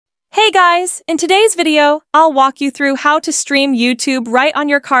Hey guys, in today's video, I'll walk you through how to stream YouTube right on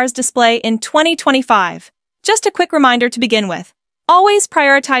your car's display in 2025. Just a quick reminder to begin with. Always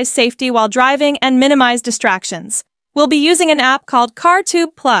prioritize safety while driving and minimize distractions. We'll be using an app called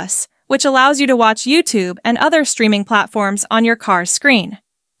CarTubePlus, which allows you to watch YouTube and other streaming platforms on your car's screen.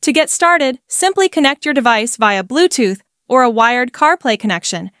 To get started, simply connect your device via Bluetooth or a wired CarPlay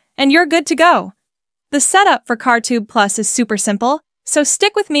connection, and you're good to go. The setup for CarTubePlus is super simple, so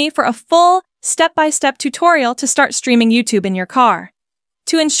stick with me for a full, step-by-step tutorial to start streaming YouTube in your car.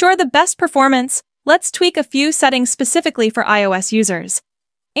 To ensure the best performance, let's tweak a few settings specifically for iOS users.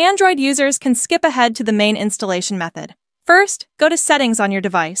 Android users can skip ahead to the main installation method. First, go to Settings on your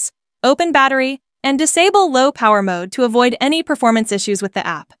device, open Battery, and disable Low Power Mode to avoid any performance issues with the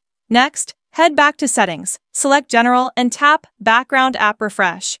app. Next, head back to Settings, select General, and tap Background App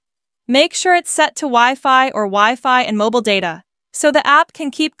Refresh. Make sure it's set to Wi-Fi or Wi-Fi and mobile data, so the app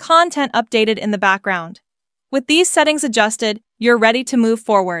can keep content updated in the background. With these settings adjusted, you're ready to move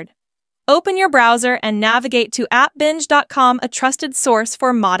forward. Open your browser and navigate to appbinge.com, a trusted source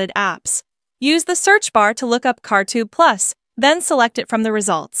for modded apps. Use the search bar to look up CarTubePlus, then select it from the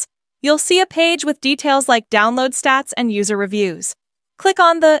results. You'll see a page with details like download stats and user reviews. Click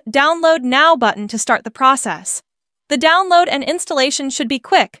on the Download Now button to start the process. The download and installation should be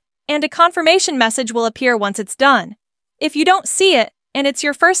quick, and a confirmation message will appear once it's done. If you don't see it, and it's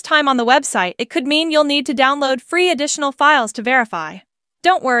your first time on the website, it could mean you'll need to download free additional files to verify.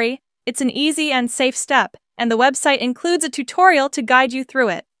 Don't worry, it's an easy and safe step, and the website includes a tutorial to guide you through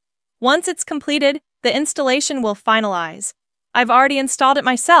it. Once it's completed, the installation will finalize. I've already installed it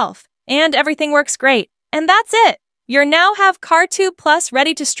myself, and everything works great. And that's it! You now have CarTubePlus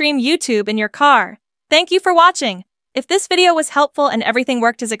ready to stream YouTube in your car. Thank you for watching. If this video was helpful and everything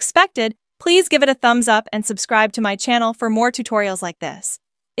worked as expected, please give it a thumbs up and subscribe to my channel for more tutorials like this.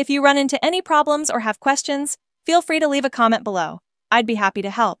 If you run into any problems or have questions, feel free to leave a comment below. I'd be happy to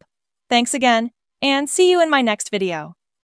help. Thanks again, and see you in my next video.